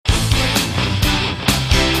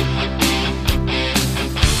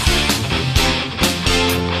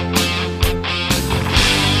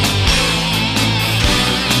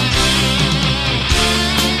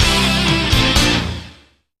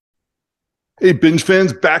Hey, Binge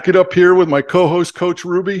fans, back it up here with my co-host, Coach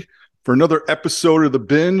Ruby, for another episode of the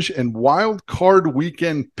Binge and Wildcard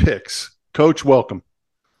Weekend Picks. Coach, welcome.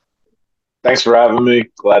 Thanks for having me.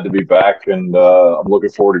 Glad to be back, and I'm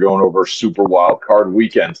looking forward to going over Super Wild Card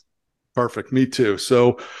Weekend. Perfect. Me too.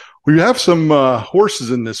 So we have some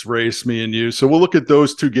horses in this race, me and you. So we'll look at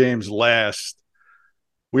those two games last.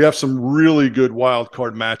 We have some really good wild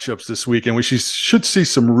card matchups this weekend. We should see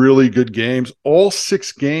some really good games. All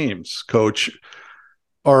six games, Coach,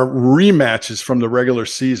 are rematches from the regular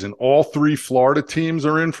season. All three Florida teams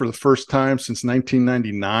are in for the first time since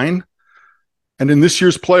 1999. And in this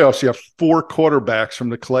year's playoffs, you have four quarterbacks from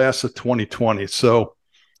the class of 2020. So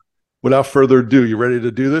without further ado, you ready to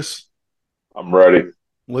do this? I'm ready.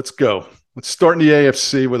 Let's go. Let's start in the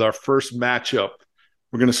AFC with our first matchup.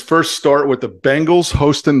 We're going to first start with the Bengals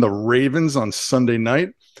hosting the Ravens on Sunday night.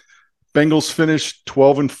 Bengals finished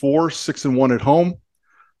 12-4, 6-1 at home.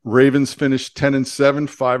 Ravens finished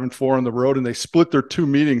 10-7, 5-4 on the road, and they split their two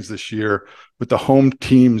meetings this year with the home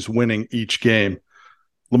teams winning each game.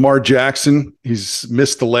 Lamar Jackson, he's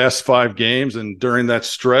missed the last five games, and during that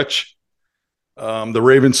stretch, the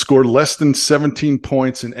Ravens scored less than 17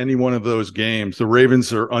 points in any one of those games. The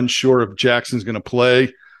Ravens are unsure if Jackson's going to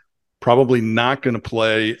play, probably not going to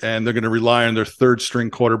play, and they're going to rely on their third-string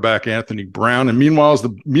quarterback, Anthony Brown. And meanwhile, the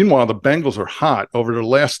Bengals are hot. Over the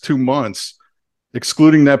last 2 months,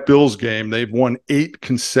 excluding that Bills game, they've won 8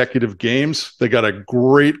 consecutive games. They got a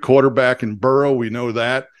great quarterback in Burrow. We know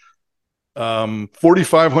that.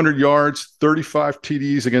 4,500 yards, 35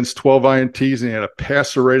 TDs against 12 INTs, and he had a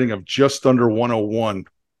passer rating of just under 101.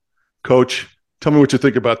 Coach, tell me what you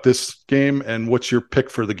think about this game and what's your pick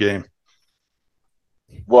for the game.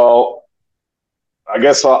 Well, I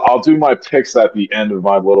guess I'll do my picks at the end of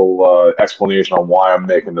my little explanation on why I'm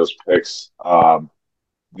making those picks. The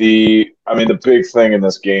big thing in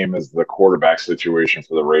this game is the quarterback situation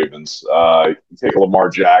for the Ravens. You take Lamar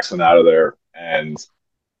Jackson out of there, and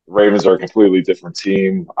the Ravens are a completely different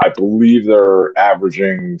team. I believe they're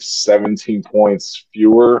averaging 17 points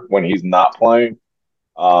fewer when he's not playing.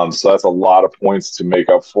 So that's a lot of points to make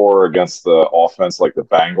up for against the offense like the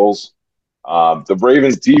Bengals. The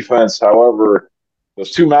Ravens defense, however, those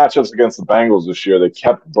two matchups against the Bengals this year, they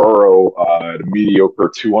kept Burrow at a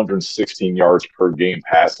mediocre 216 yards per game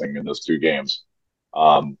passing in those two games,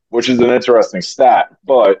 which is an interesting stat.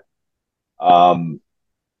 But I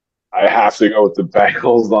have to go with the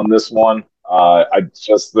Bengals on this one. I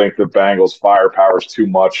just think the Bengals' firepower is too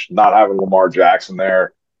much. Not having Lamar Jackson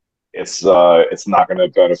there, it's not going to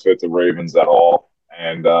benefit the Ravens at all.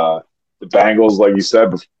 And the Bengals, like you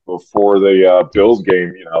said before the Bills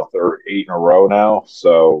game, they're 8 in a row now,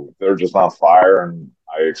 so they're just on fire, and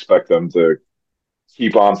I expect them to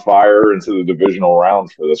keep on fire into the divisional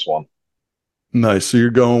round for this one. Nice. So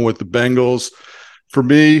you're going with the Bengals. For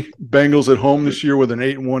me, Bengals at home this year with an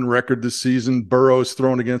 8-1 record this season. Burrow's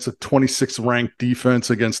thrown against a 26th ranked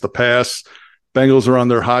defense against the pass. Bengals are on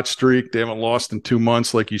their hot streak. They haven't lost in 2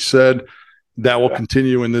 months, like you said. That will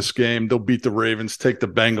continue in this game. They'll beat the Ravens, take the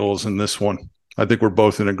Bengals in this one. I think we're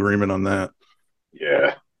both in agreement on that.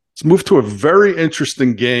 Yeah. Let's move to a very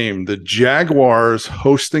interesting game. The Jaguars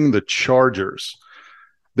hosting the Chargers.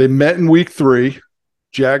 They met in week 3.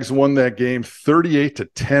 Jags won that game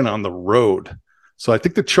 38-10 on the road. So I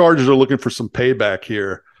think the Chargers are looking for some payback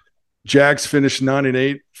here. Jags finished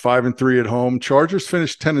 9-8, 5-3 at home. Chargers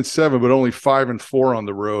finished 10-7, but only 5-4 on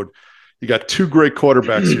the road. You got two great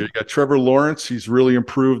quarterbacks here. You got Trevor Lawrence. He's really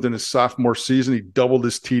improved in his sophomore season. He doubled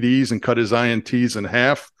his TDs and cut his INTs in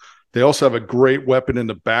half. They also have a great weapon in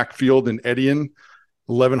the backfield in Etienne,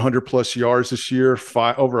 1,100 plus yards this year,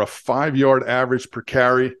 over a 5-yard average per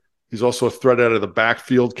carry. He's also a threat out of the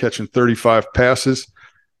backfield, catching 35 passes.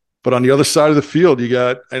 But on the other side of the field, you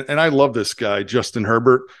got, and I love this guy, Justin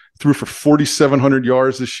Herbert, threw for 4,700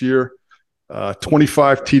 yards this year,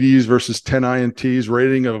 25 TDs versus 10 INTs,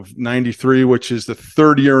 rating of 93, which is the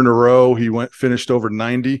third year in a row he finished over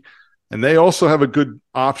 90. And they also have a good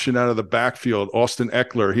option out of the backfield, Austin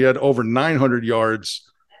Eckler. He had over 900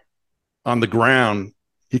 yards on the ground.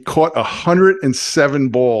 He caught 107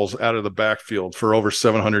 balls out of the backfield for over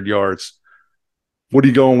 700 yards. What are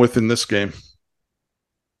you going with in this game?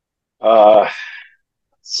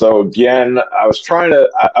 So again, I'm trying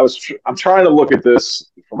to look at this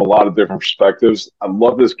from a lot of different perspectives. I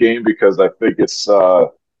love this game because I think it's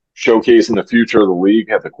showcasing the future of the league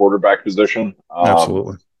at the quarterback position.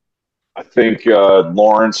 Absolutely. I think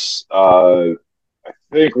Lawrence.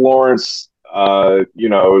 It was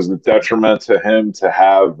a detriment to him to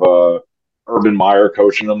have Urban Meyer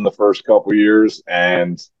coaching him the first couple years,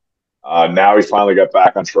 and Now he finally got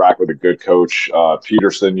back on track with a good coach.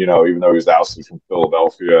 Peterson, even though he was ousted from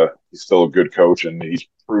Philadelphia, he's still a good coach, and he's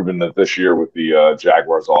proven that this year with the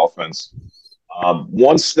Jaguars offense.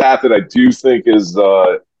 One stat that I do think is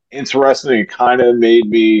interesting and kind of made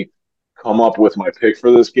me come up with my pick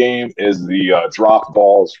for this game is the drop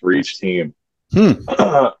balls for each team.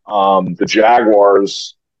 The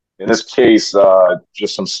Jaguars, in this case,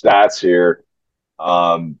 just some stats here.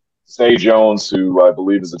 Zay Jones, who I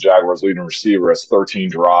believe is the Jaguars' leading receiver, has 13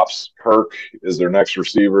 drops. Kirk is their next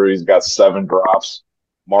receiver. He's got 7 drops.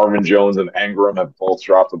 Marvin Jones and Engram have both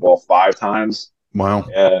dropped the ball 5 times. Wow.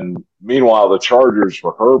 And meanwhile, the Chargers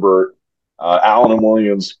for Herbert, Allen and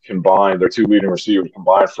Williams combined, their 2 leading receivers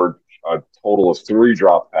combined for a total of 3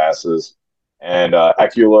 drop passes. And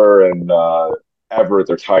Eckler and Everett,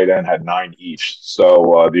 their tight end, had 9 each.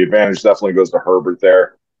 So the advantage definitely goes to Herbert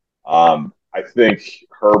there. I think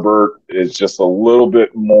Herbert is just a little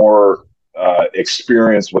bit more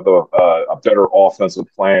experienced with a better offensive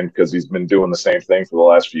plan because he's been doing the same thing for the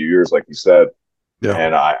last few years, like you said. Yeah.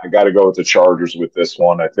 And I got to go with the Chargers with this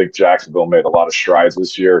one. I think Jacksonville made a lot of strides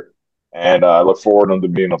this year, and I look forward to them to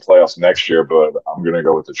being in the playoffs next year, but I'm going to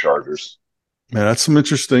go with the Chargers. Man, that's some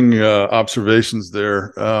interesting observations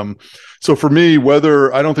there. So for me,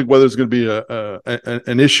 I don't think weather is going to be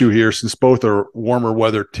an issue here since both are warmer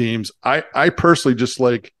weather teams. I personally just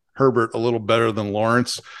like Herbert a little better than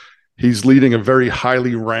Lawrence. He's leading a very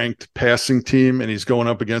highly ranked passing team, and he's going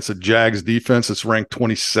up against a Jags defense that's ranked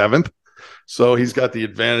 27th. So he's got the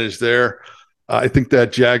advantage there. I think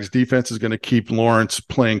that Jags defense is going to keep Lawrence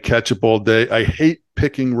playing catch-up all day. I hate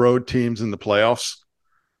picking road teams in the playoffs,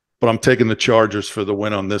 but I'm taking the Chargers for the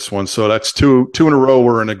win on this one. So that's two in a row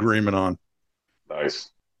we're in agreement on. Nice.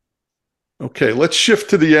 Okay, let's shift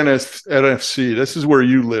to the NFC. This is where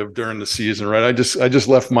you live during the season, right? I just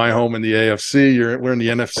left my home in the AFC. We're in the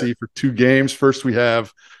NFC for 2 games. First, we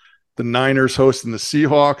have the Niners hosting the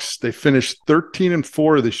Seahawks. They finished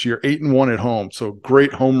 13-4 this year, 8-1 at home. So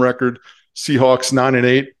great home record. Seahawks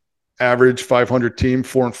 9-8, average 500 team,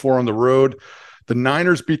 4-4 on the road. The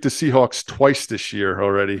Niners beat the Seahawks twice this year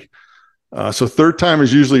already. So third time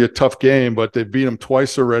is usually a tough game, but they beat them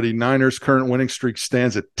twice already. Niners' current winning streak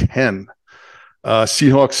stands at 10.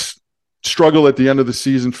 Seahawks struggle at the end of the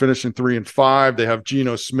season, finishing 3-5. They have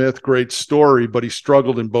Geno Smith, great story, but he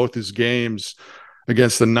struggled in both his games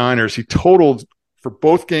against the Niners. He totaled for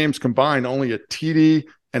both games combined only a TD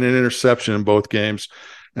and an interception in both games.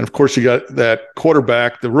 And of course, you got that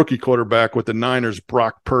quarterback, the rookie quarterback with the Niners,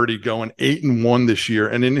 Brock Purdy, going 8-1 this year.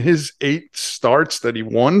 And in his 8 starts that he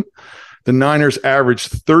won, the Niners averaged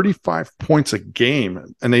 35 points a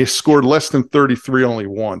game, and they scored less than 33 only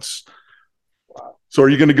once. So are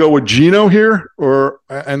you going to go with Geno here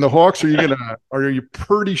and the Hawks? Are you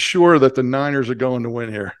pretty sure that the Niners are going to win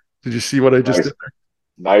here? Did you see what I just did there?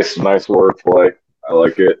 Nice wordplay. I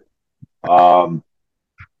like it.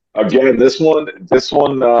 Again, this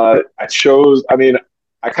one, I chose. I mean,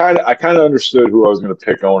 I kind of understood who I was going to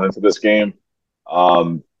pick going into this game,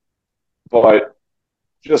 but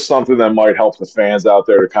just something that might help the fans out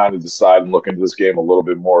there to kind of decide and look into this game a little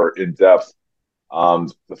bit more in depth.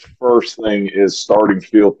 The first thing is starting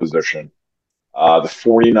field position. The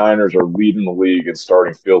 49ers are leading the league in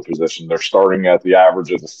starting field position. They're starting at the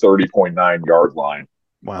average of the 30.9 yard line,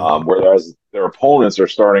 whereas their opponents are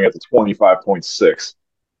starting at the 25.6.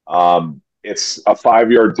 It's a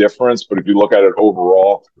 5-yard difference, but if you look at it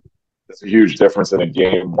overall, it's a huge difference in a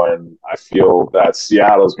game when I feel that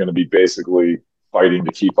Seattle is going to be basically fighting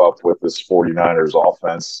to keep up with this 49ers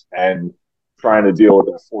offense and trying to deal with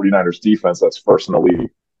the 49ers defense that's first in the league.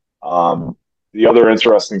 The other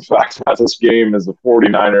interesting fact about this game is the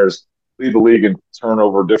 49ers lead the league in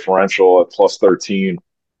turnover differential at plus 13.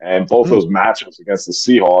 And both those matchups against the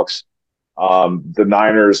Seahawks, the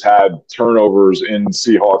Niners had turnovers in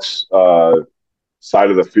Seahawks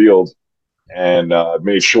side of the field and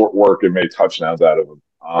made short work and made touchdowns out of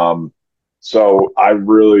them. So I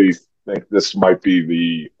really think this might be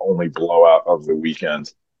the only blowout of the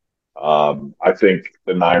weekend. I think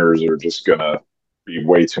the Niners are just going to be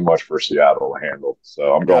way too much for Seattle to handle.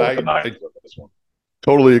 So I'm going with the Niners on this one.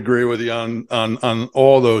 Totally agree with you on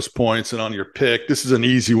all those points and on your pick. This is an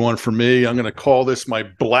easy one for me. I'm going to call this my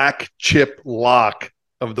black chip lock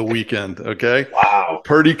of the weekend. Okay. Wow.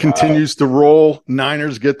 Purdy continues to roll.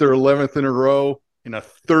 Niners get their 11th in a row in a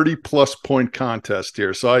 30-plus point contest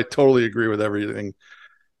here. So I totally agree with everything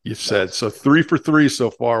you said. So 3 for 3 so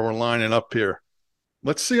far. We're lining up here.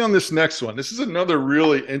 Let's see on this next one. This is another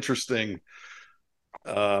really interesting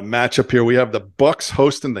matchup here. We have the Bucks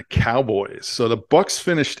hosting the Cowboys. So the Bucks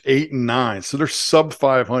finished 8-9, so they're sub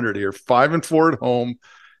 500 here, 5-4 at home.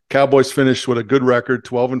 Cowboys finished with a good record,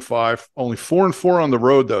 12-5, only 4-4 on the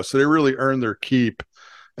road though, so they really earned their keep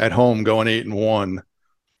at home, going 8-1.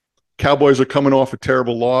 Cowboys are coming off a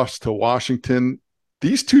terrible loss to Washington.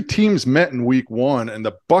 These two teams met in week 1, and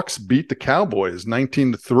the Bucs beat the Cowboys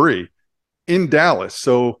 19-3 in Dallas.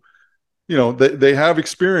 So, they have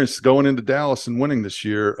experience going into Dallas and winning this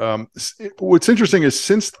year. What's interesting is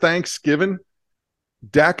since Thanksgiving,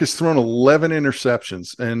 Dak has thrown 11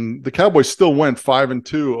 interceptions, and the Cowboys still went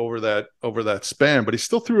 5-2 over that span, but he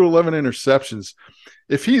still threw 11 interceptions.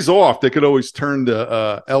 If he's off, they could always turn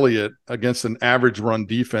to Elliott against an average run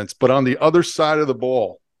defense. But on the other side of the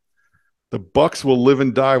ball, the Bucs will live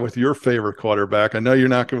and die with your favorite quarterback. I know you're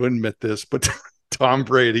not going to admit this, but Tom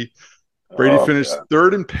Brady. Brady finished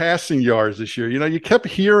third in passing yards this year. You kept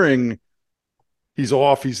hearing he's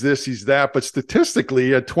off, he's this, he's that. But statistically,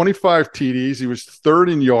 he had 25 TDs. He was third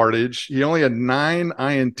in yardage. He only had 9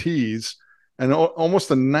 INTs and almost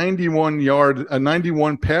a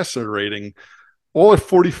 91 passer rating, all at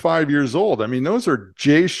 45 years old. I mean, those are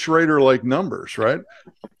Jay Schrader-like numbers, right?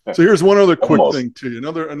 So here's one other quick thing too.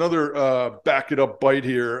 Another back it up bite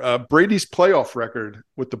here. Brady's playoff record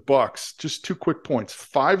with the Bucs. Just 2 quick points: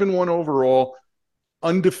 5-1 overall,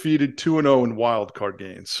 undefeated, 2-0 in wildcard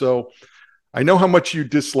games. So I know how much you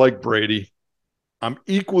dislike Brady. I'm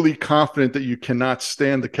equally confident that you cannot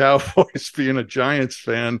stand the Cowboys, being a Giants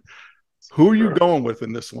fan. Who are you going with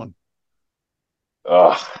in this one?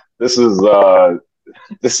 This is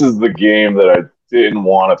the game that I didn't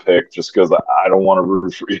want to pick just because I don't want to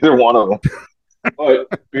root for either one of them.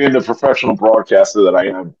 But being the professional broadcaster that I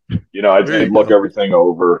am, I did look everything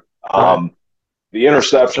over. The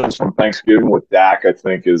interceptions from Thanksgiving with Dak, I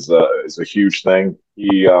think, is a huge thing.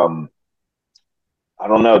 He, I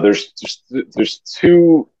don't know. There's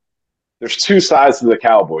two sides to the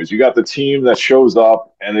Cowboys. You got the team that shows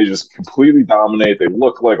up and they just completely dominate. They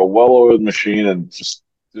look like a well-oiled machine and just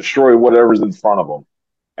destroy whatever's in front of them.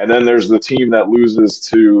 And then there's the team that loses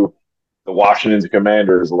to the Washington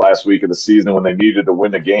Commanders the last week of the season when they needed to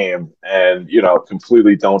win the game and,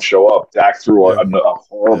 completely don't show up. Dak threw a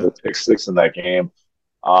horrible pick six in that game.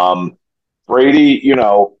 Brady,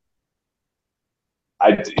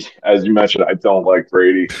 as you mentioned, I don't like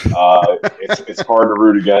Brady. It's hard to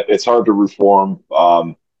root against. It's hard to root for him.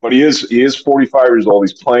 But he is 45 years old.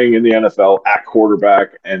 He's playing in the NFL at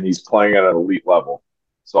quarterback, and he's playing at an elite level.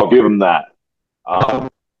 So I'll give him that.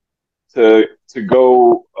 To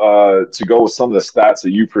go with some of the stats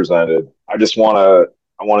that you presented, I want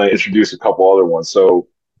to introduce a couple other ones. So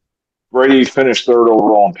Brady finished third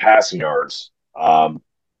overall in passing yards,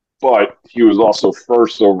 but he was also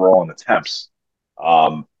first overall in attempts,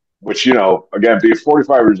 which, again, being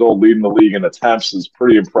 45 years old, leading the league in attempts is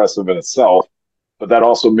pretty impressive in itself. But that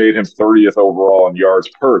also made him 30th overall in yards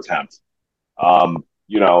per attempt. And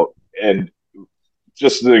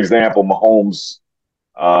just as an example, Mahomes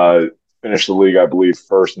finished the league, I believe,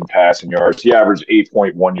 first in passing yards. He averaged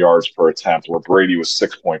 8.1 yards per attempt, where Brady was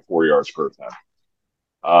 6.4 yards per attempt.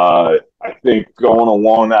 I think going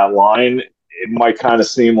along that line, it might kind of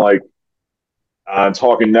seem like I'm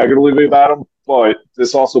talking negatively about him, but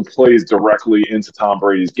this also plays directly into Tom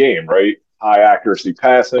Brady's game, right? High accuracy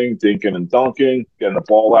passing, dinking and dunking, getting the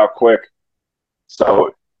ball out quick.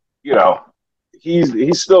 So,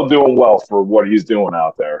 he's still doing well for what he's doing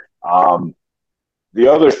out there. The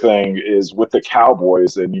other thing is with the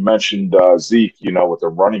Cowboys, and you mentioned Zeke, with the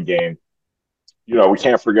running game, we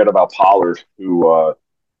can't forget about Pollard, who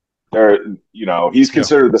he's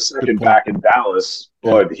considered the second back in Dallas,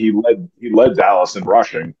 but he led Dallas in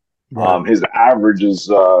rushing. Right. His average is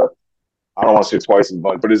I don't want to say twice as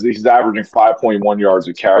much, but he's averaging 5.1 yards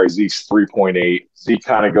a carry. Zeke's 3.8. Zeke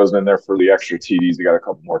kind of goes in there for the extra TDs. He got a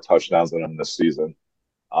couple more touchdowns than him this season.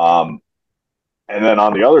 And then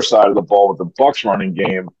on the other side of the ball with the Bucs running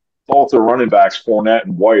game, both the running backs, Fournette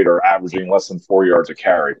and White, are averaging less than 4 yards a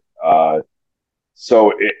carry.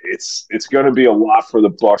 So it's going to be a lot for the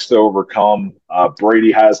Bucs to overcome.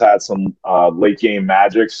 Brady has had some late game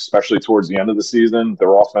magic, especially towards the end of the season.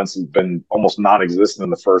 Their offense has been almost non-existent in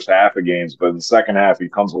the first half of games, but in the second half he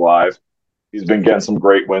comes alive. He's been getting some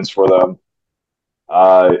great wins for them.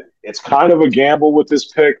 It's kind of a gamble with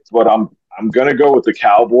this pick, but I'm going to go with the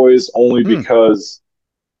Cowboys only because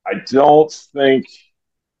I don't think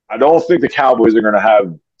the Cowboys are going to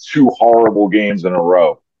have 2 horrible games in a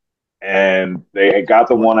row. And they got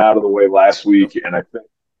the one out of the way last week, and I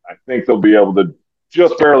think they'll be able to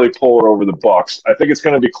just barely pull it over the Bucs. I think it's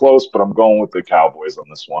going to be close, but I'm going with the Cowboys on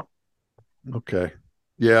this one. Okay.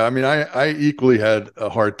 Yeah, I mean, I equally had a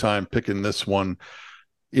hard time picking this one.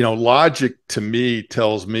 logic to me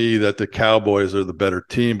tells me that the Cowboys are the better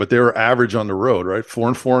team, but they were average on the road, right?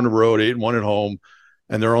 4-4 on the road, 8-1 at home,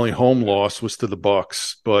 and their only home loss was to the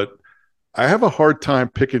Bucs. But I have a hard time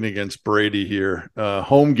picking against Brady here.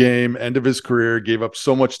 Home game, end of his career, gave up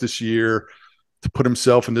so much this year to put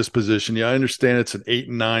himself in this position. Yeah, I understand it's an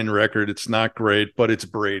 8-9 record. It's not great, but it's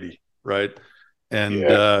Brady, right?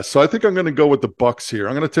 And so I think I'm going to go with the Bucs here.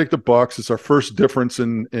 I'm going to take the Bucs. It's our first difference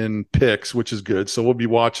in picks, which is good. So we'll be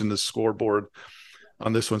watching the scoreboard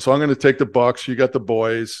on this one. So I'm going to take the Bucs. You got the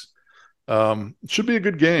boys. It should be a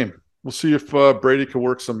good game. We'll see if Brady can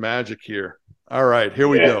work some magic here. All right, here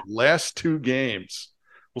we go. Last two games.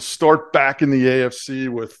 We'll start back in the AFC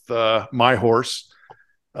with my horse.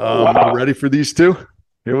 You ready for these two?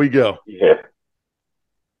 Here we go. Yeah.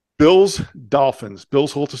 Bills, Dolphins.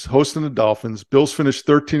 Bills hosting the Dolphins. Bills finished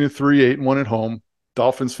 13-3, 8-1 at home.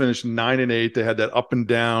 Dolphins finished 9-8. They had that up and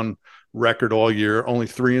down record all year, only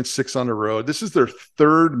 3-6 on the road. This is their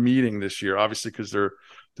third meeting this year, obviously, because they're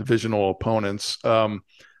divisional opponents.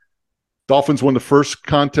 Dolphins won the first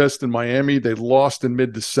contest in Miami. They lost in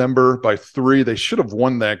mid-December by 3. They should have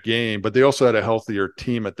won that game, but they also had a healthier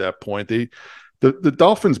team at that point. The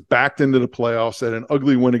Dolphins backed into the playoffs, had an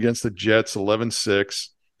ugly win against the Jets, 11-6.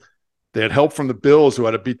 They had help from the Bills, who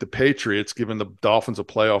had to beat the Patriots, giving the Dolphins a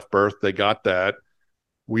playoff berth. They got that.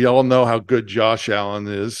 We all know how good Josh Allen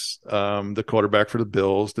is, the quarterback for the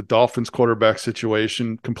Bills. The Dolphins quarterback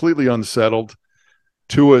situation, completely unsettled.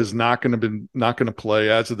 Tua is not going to play.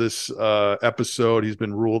 As of this episode, he's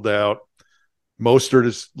been ruled out. Mostert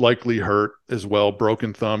is likely hurt as well,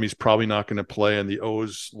 broken thumb. He's probably not going to play. And the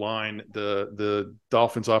O's line, the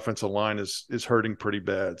Dolphins offensive line is hurting pretty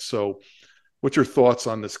bad. So what's your thoughts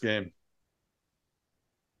on this game?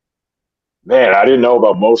 Man, I didn't know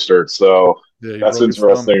about Mostert, so that's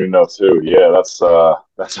interesting to know too. Yeah, that's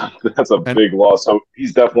a big loss. So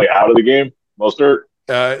he's definitely out of the game, Mostert.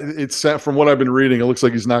 It's from what I've been reading, it looks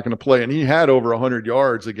like he's not going to play. And he had over 100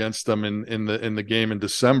 yards against them in the game in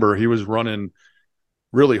December. He was running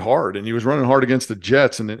really hard, and he was running hard against the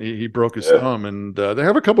Jets, and he broke his thumb. And they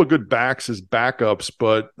have a couple of good backs as backups,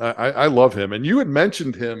 but I love him. And you had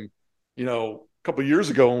mentioned him, a couple of years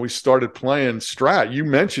ago when we started playing Strat. You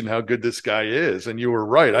mentioned how good this guy is, and you were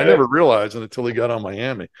right. I never realized it until he got on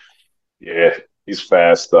Miami. Yeah, he's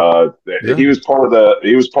fast. He was part of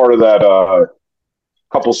that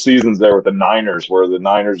couple seasons there with the Niners, where the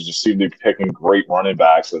Niners just seemed to be picking great running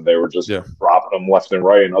backs, and they were just dropping them left and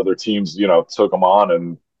right, and other teams, took them on,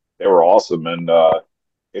 and they were awesome. And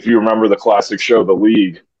if you remember the classic show, The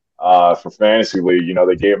League, for Fantasy League,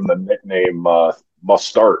 they gave him the nickname Must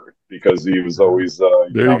Start, because he was always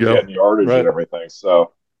getting yardage and everything.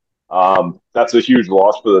 So that's a huge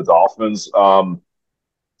loss for the Dolphins.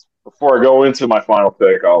 Before I go into my final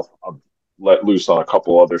pick, I'll let loose on a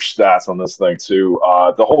couple other stats on this thing too.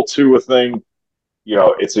 The whole Tua thing,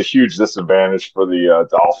 it's a huge disadvantage for the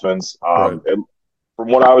Dolphins. And from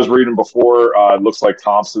what I was reading before, it looks like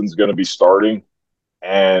Thompson's going to be starting,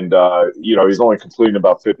 and he's only completing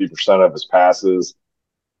about 50% of his passes.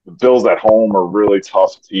 The Bills at home are a really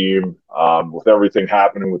tough team. With everything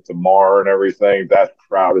happening with DeMar and everything, that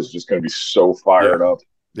crowd is just going to be so fired up.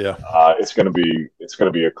 Yeah, it's going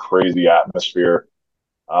to be a crazy atmosphere.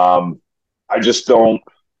 I just don't.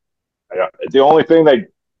 The only thing that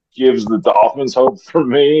gives the Dolphins hope for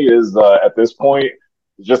me is at this point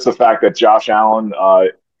just the fact that Josh Allen,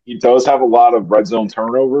 he does have a lot of red zone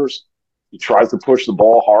turnovers. He tries to push the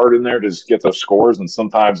ball hard in there to just get those scores, and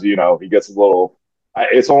sometimes he gets a little.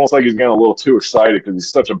 It's almost like he's getting a little too excited because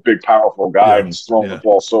he's such a big, powerful guy, and he's throwing the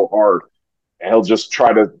ball so hard. And he'll just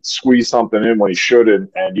try to squeeze something in when he shouldn't,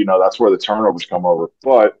 and that's where the turnovers come over.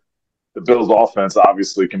 But the Bills' offense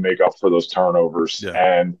obviously can make up for those turnovers. Yeah.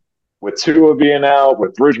 And with Tua being out,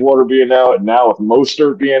 with Bridgewater being out, and now with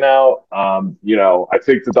Mostert being out, I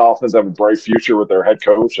think the Dolphins have a bright future with their head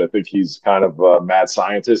coach. I think he's kind of a mad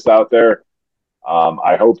scientist out there.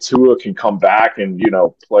 I hope Tua can come back and,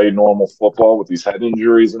 play normal football with these head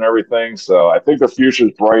injuries and everything. So I think the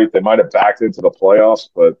future's bright. They might have backed into the playoffs,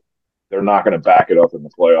 but they're not going to back it up in the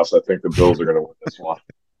playoffs. I think the Bills are going to win this one.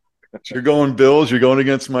 You're going Bills. You're going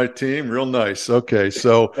against my team. Real nice. Okay.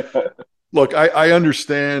 So, look, I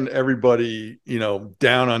understand everybody,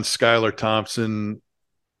 down on Skylar Thompson.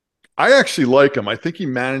 I actually like him. I think he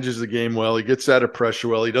manages the game well. He gets out of pressure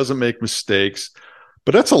well. He doesn't make mistakes.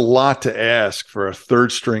 But that's a lot to ask for a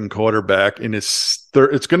third-string quarterback in his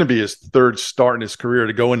third. It's going to be his third start in his career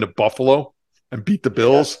to go into Buffalo and beat the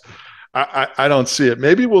Bills. I don't see it.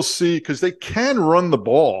 Maybe we'll see, because they can run the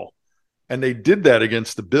ball. And they did that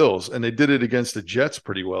against the Bills, and they did it against the Jets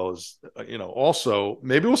pretty well. As also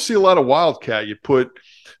maybe we'll see a lot of Wildcat. You put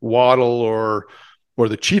Waddle or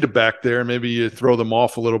the cheetah back there, maybe you throw them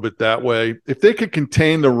off a little bit that way. If they could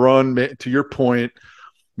contain the run, to your point,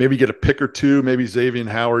 maybe get a pick or two. Maybe Xavier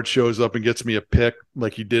Howard shows up and gets me a pick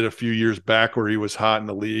like he did a few years back where he was hot in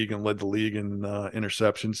the league and led the league in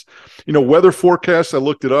interceptions. Weather forecast, I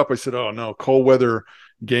looked it up. I said, oh, no, cold weather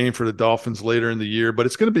game for the Dolphins later in the year. But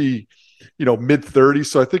it's going to be, mid-30s,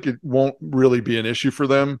 so I think it won't really be an issue for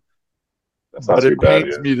them. But it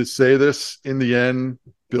pains me to say this. In the end,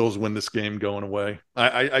 Bills win this game going away.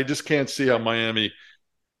 I just can't see how Miami –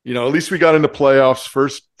 at least we got into playoffs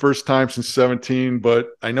first time since 17, but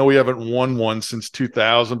I know we haven't won one since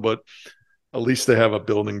 2000, but at least they have a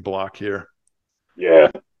building block here. Yeah.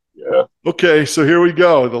 Okay, so here we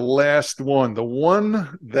go. The last one, the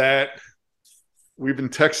one that we've been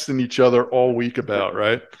texting each other all week about,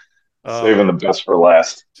 right? Saving the best for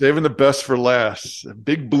last. Saving the best for last.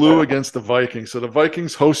 Big Blue against the Vikings. So the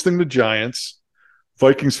Vikings hosting the Giants.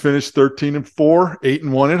 Vikings finished 13-4,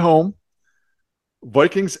 8-1 at home.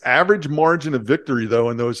 Vikings' average margin of victory,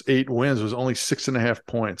 though, in those 8 wins was only 6.5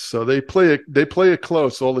 points. So they play it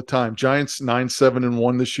close all the time. Giants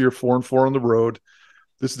 9-7-1 this year, 4-4 on the road.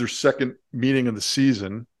 This is their second meeting of the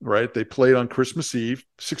season, right? They played on Christmas Eve,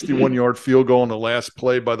 61-yard field goal in the last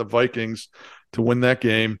play by the Vikings to win that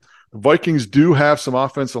game. The Vikings do have some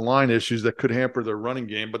offensive line issues that could hamper their running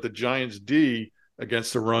game, but the Giants' D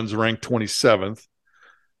against the runs ranked 27th.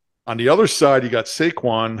 On the other side, you got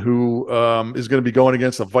Saquon, who is going to be going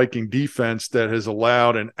against a Viking defense that has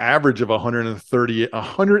allowed an average of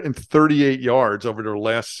 138 yards over their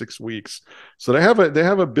last 6 weeks. So they have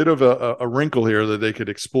a bit of a wrinkle here that they could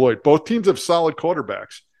exploit. Both teams have solid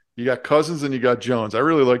quarterbacks. You got Cousins and you got Jones. I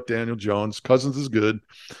really like Daniel Jones. Cousins is good.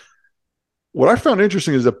 What I found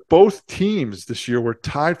interesting is that both teams this year were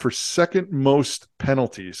tied for second most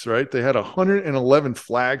penalties, right? They had 111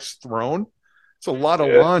 flags thrown. It's a lot of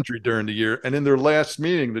laundry during the year. And in their last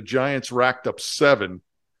meeting, the Giants racked up 7.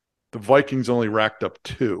 The Vikings only racked up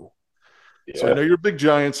 2. Yeah. So I know you're a big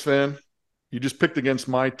Giants fan. You just picked against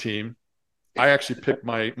my team. I actually picked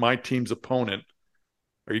my team's opponent.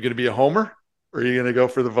 Are you going to be a homer or are you going to go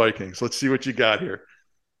for the Vikings? Let's see what you got here.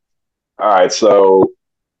 All right. So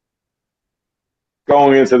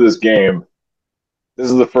going into this game, this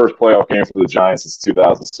is the first playoff game for the Giants since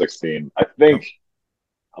 2016. I think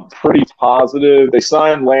I'm pretty positive they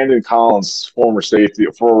signed Landon Collins, former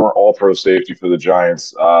All-Pro safety for the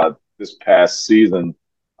Giants this past season.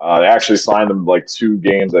 They actually signed him like 2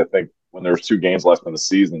 games, I think, when there was 2 games left in the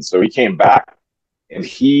season. So he came back, and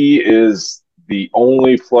he is the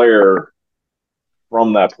only player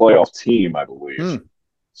from that playoff team, I believe.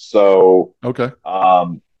 So okay,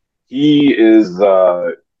 he is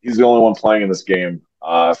he's the only one playing in this game.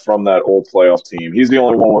 From that old playoff team. He's the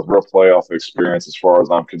only one with real playoff experience as far as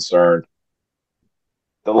I'm concerned.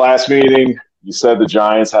 The last meeting, you said the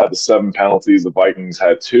Giants had the 7 penalties. The Vikings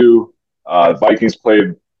had 2. The Vikings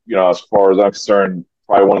played, as far as I'm concerned,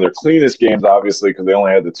 probably one of their cleanest games, obviously, because they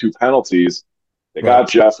only had the 2 penalties. They got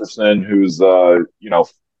Jefferson, who's,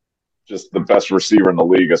 just the best receiver in the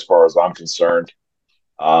league as far as I'm concerned.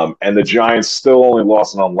 And the Giants still only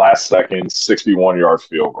lost on last-second 61-yard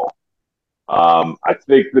field goal. I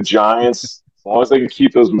think the Giants, as long as they can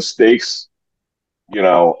keep those mistakes,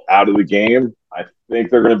 out of the game, I think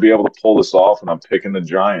they're going to be able to pull this off, and I'm picking the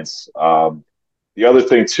Giants. The other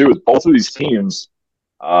thing, too, is both of these teams,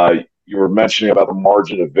 you were mentioning about the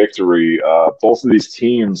margin of victory, both of these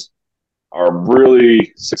teams are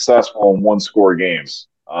really successful in one-score games.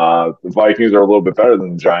 The Vikings are a little bit better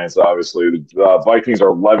than the Giants, obviously. The Vikings are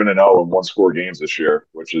 11-0 in one-score games this year,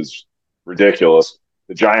 which is ridiculous.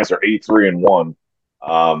 The Giants are 8-3-1,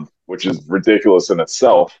 which is ridiculous in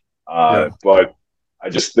itself. But I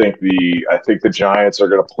just think the Giants are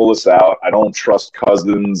going to pull this out. I don't trust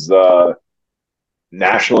Cousins'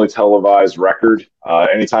 nationally televised record.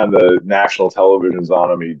 Anytime the national television's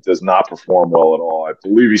on him, he does not perform well at all. I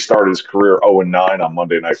believe he started his career 0-9 on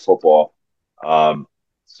Monday Night Football.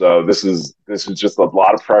 So this is just a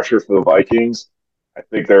lot of pressure for the Vikings. I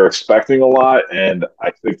think they're expecting a lot, and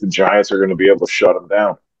I think the Giants are going to be able to shut them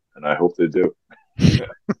down, and I hope they do.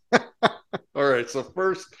 All right, so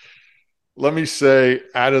first, let me say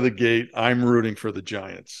out of the gate, I'm rooting for the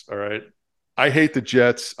Giants, all right? I hate the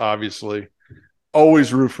Jets, obviously.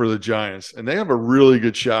 Always root for the Giants, and they have a really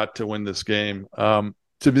good shot to win this game.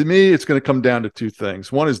 To me, it's going to come down to 2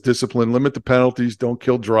 things. One is discipline, limit the penalties, don't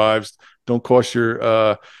kill drives, don't cost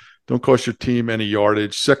your team any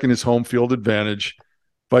yardage. Second is home field advantage.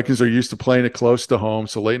 Vikings are used to playing it close to home,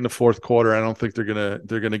 so late in the fourth quarter, I don't think they're gonna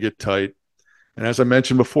get tight. And as I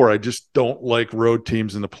mentioned before, I just don't like road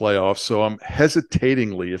teams in the playoffs. So I'm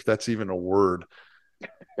hesitatingly, if that's even a word,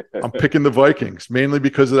 I'm picking the Vikings, mainly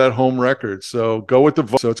because of that home record. So go with the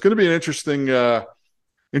Vikings. So it's going to be an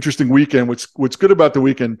interesting weekend. What's good about the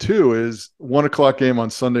weekend too is 1:00 game on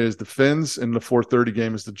Sunday is the Finns, and the 4:30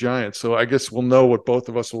 game is the Giants. So I guess we'll know what both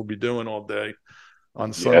of us will be doing all day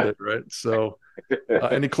on Sunday, right? So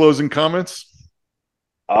any closing comments?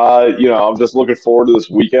 I'm just looking forward to this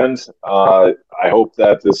weekend. I hope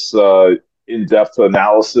that this in-depth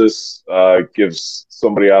analysis gives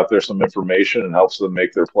somebody out there some information and helps them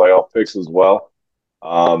make their playoff picks as well.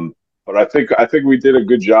 But I think we did a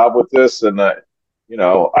good job with this, and I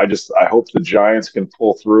hope the Giants can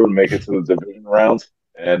pull through and make it to the division round.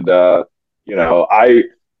 And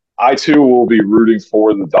I too will be rooting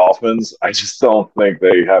for the Dolphins. I just don't think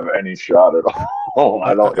they have any shot at all.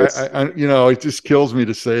 I don't. It just kills me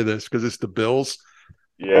to say this because it's the Bills.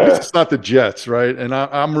 At least Yeah. it's not the Jets, right? And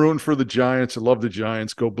I'm rooting for the Giants. I love the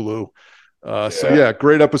Giants. Go blue. So Yeah. yeah,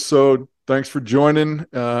 great episode. Thanks for joining.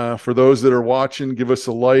 For those that are watching, give us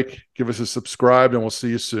a like, give us a subscribe, and we'll see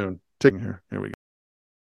you soon. Take here. Here we go.